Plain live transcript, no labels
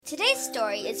Today's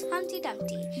story is Humpty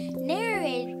Dumpty,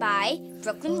 narrated by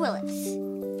Brooklyn Willis.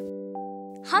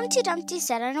 Humpty Dumpty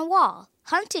sat on a wall.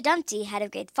 Humpty Dumpty had a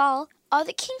great fall. All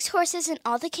the king's horses and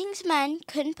all the king's men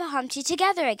couldn't put Humpty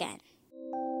together again.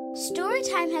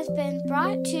 Storytime has been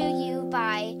brought to you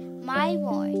by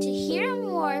MyWar. To hear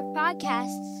more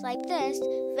podcasts like this,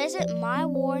 visit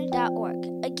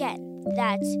mywar.org. Again,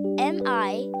 that's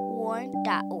MIWar.org.